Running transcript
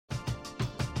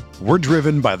We're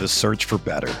driven by the search for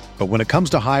better. But when it comes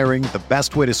to hiring, the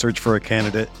best way to search for a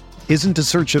candidate isn't to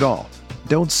search at all.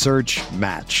 Don't search,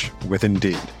 match with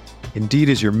Indeed. Indeed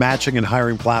is your matching and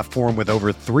hiring platform with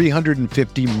over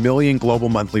 350 million global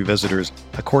monthly visitors,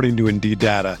 according to Indeed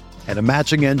data, and a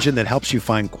matching engine that helps you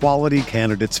find quality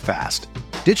candidates fast.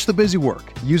 Ditch the busy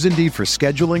work. Use Indeed for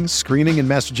scheduling, screening, and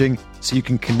messaging so you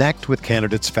can connect with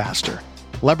candidates faster.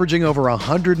 Leveraging over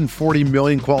 140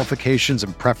 million qualifications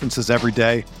and preferences every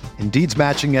day, Indeed's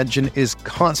matching engine is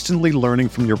constantly learning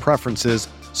from your preferences,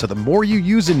 so the more you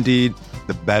use Indeed,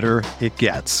 the better it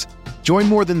gets. Join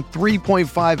more than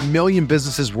 3.5 million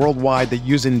businesses worldwide that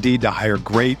use Indeed to hire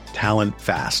great talent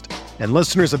fast. And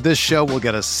listeners of this show will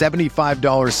get a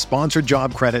 $75 sponsored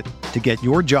job credit to get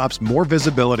your jobs more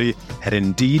visibility at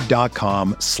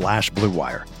Indeed.com/Blue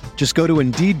Wire. Just go to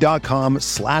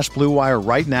Indeed.com/Blue Wire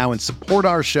right now and support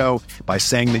our show by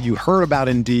saying that you heard about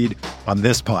Indeed on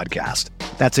this podcast.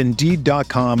 That's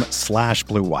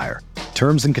Indeed.com/Blue Wire.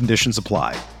 Terms and conditions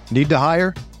apply. Need to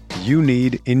hire? You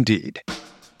need Indeed.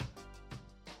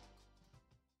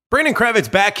 Brandon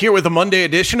Kravitz back here with a Monday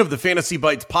edition of the Fantasy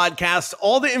Bites podcast.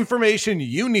 All the information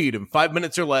you need in 5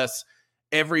 minutes or less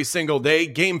every single day.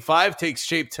 Game 5 takes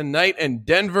shape tonight, and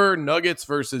Denver Nuggets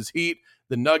versus Heat.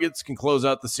 The Nuggets can close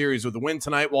out the series with a win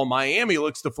tonight, while Miami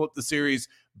looks to flip the series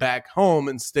back home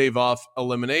and stave off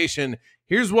elimination.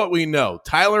 Here's what we know.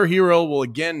 Tyler Hero will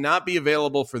again not be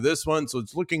available for this one, so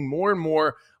it's looking more and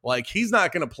more like he's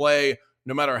not going to play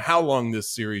no matter how long this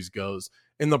series goes.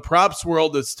 In the props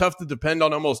world, it's tough to depend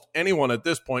on almost anyone at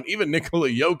this point. Even Nikola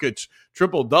Jokic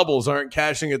triple-doubles aren't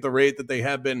cashing at the rate that they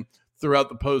have been throughout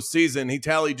the postseason. He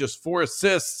tallied just 4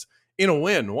 assists in a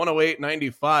win,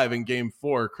 108-95 in Game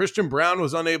 4. Christian Brown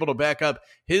was unable to back up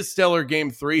his stellar Game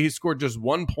 3. He scored just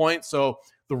 1 point, so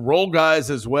the role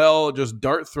guys as well, just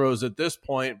dart throws at this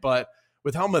point. But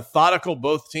with how methodical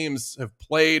both teams have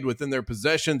played within their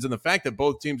possessions and the fact that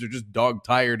both teams are just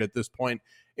dog-tired at this point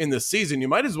in the season, you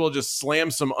might as well just slam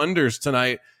some unders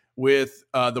tonight with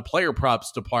the player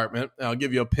props department. I'll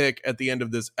give you a pick at the end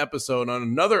of this episode on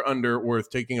another under worth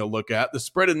taking a look at. The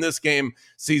spread in this game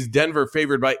sees Denver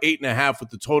favored by 8.5 with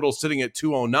the total sitting at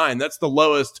 209. That's the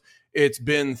lowest it's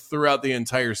been throughout the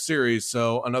entire series,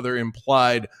 so another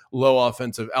implied low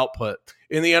offensive output.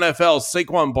 In the NFL,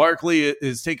 Saquon Barkley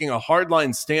is taking a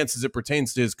hardline stance as it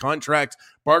pertains to his contract.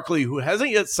 Barkley, who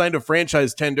hasn't yet signed a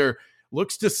franchise tender,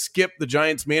 looks to skip the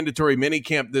Giants' mandatory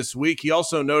minicamp this week. He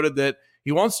also noted that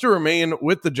he wants to remain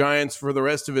with the Giants for the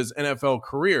rest of his NFL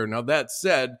career. Now, that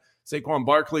said, Saquon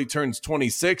Barkley turns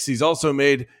 26. He's also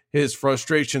made his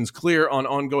frustrations clear on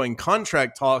ongoing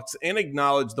contract talks and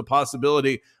acknowledged the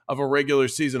possibility of a regular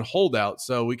season holdout.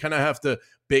 So we kind of have to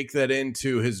bake that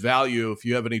into his value if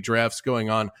you have any drafts going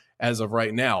on as of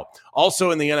right now.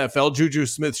 Also in the NFL, Juju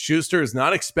Smith-Schuster is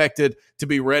not expected to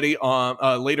be ready on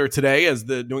later today as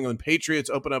the New England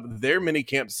Patriots open up their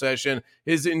minicamp session.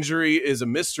 His injury is a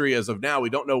mystery as of now.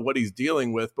 We don't know what he's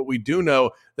dealing with, but we do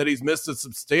know that he's missed a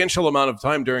substantial amount of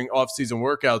time during offseason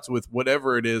workouts with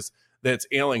whatever it is that's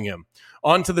ailing him.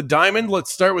 On to the diamond.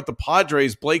 Let's start with the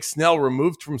Padres. Blake Snell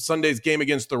removed from Sunday's game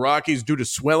against the Rockies due to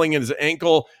swelling in his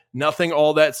ankle. Nothing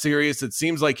all that serious. It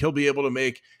seems like he'll be able to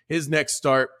make his next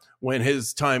start when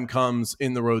his time comes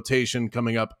in the rotation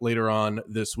coming up later on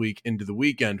this week into the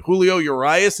weekend. Julio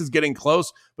Urias is getting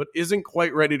close, but isn't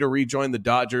quite ready to rejoin the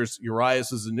Dodgers.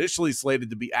 Urias was initially slated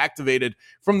to be activated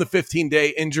from the 15-day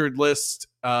injured list.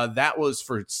 That was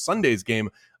for Sunday's game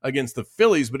against the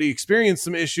Phillies, but he experienced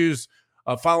some issues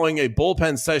following a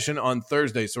bullpen session on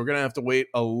Thursday, so we're going to have to wait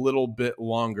a little bit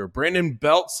longer. Brandon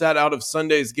Belt sat out of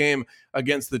Sunday's game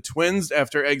against the Twins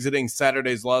after exiting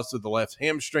Saturday's loss with the left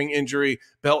hamstring injury.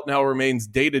 Belt now remains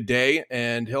day-to-day,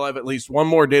 and he'll have at least one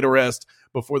more day to rest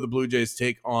before the Blue Jays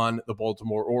take on the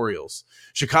Baltimore Orioles.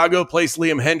 Chicago placed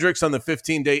Liam Hendricks on the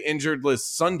 15-day injured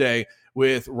list Sunday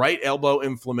with right elbow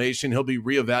inflammation. He'll be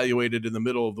reevaluated in the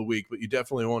middle of the week, but you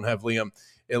definitely won't have Liam,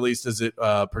 at least as it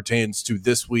pertains to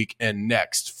this week and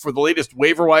next. For the latest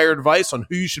waiver wire advice on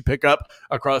who you should pick up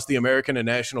across the American and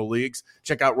National Leagues,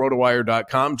 check out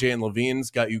rotowire.com. Jay and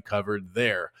Levine's got you covered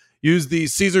there. Use the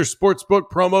Caesar Sportsbook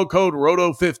promo code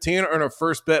ROTO15, earn a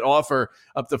first bet offer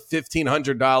up to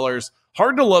 $1,500.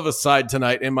 Hard to love a side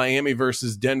tonight in Miami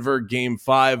versus Denver Game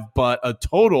 5, but a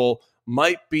total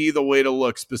might be the way to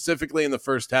look, specifically in the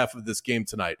first half of this game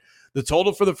tonight. The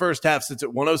total for the first half sits at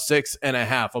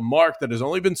 106.5, a mark that has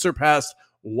only been surpassed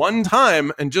one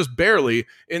time and just barely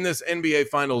in this NBA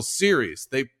Finals series.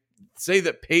 They say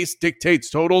that pace dictates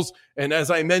totals, and as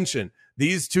I mentioned,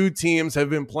 these two teams have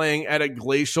been playing at a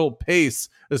glacial pace,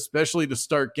 especially to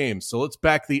start games. So let's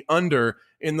back the under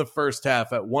in the first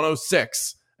half at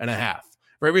 106.5.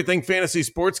 For everything fantasy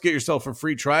sports, get yourself a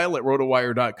free trial at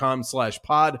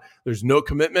rotowire.com/pod. There's no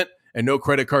commitment and no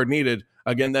credit card needed.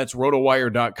 Again, that's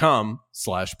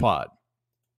rotowire.com/pod.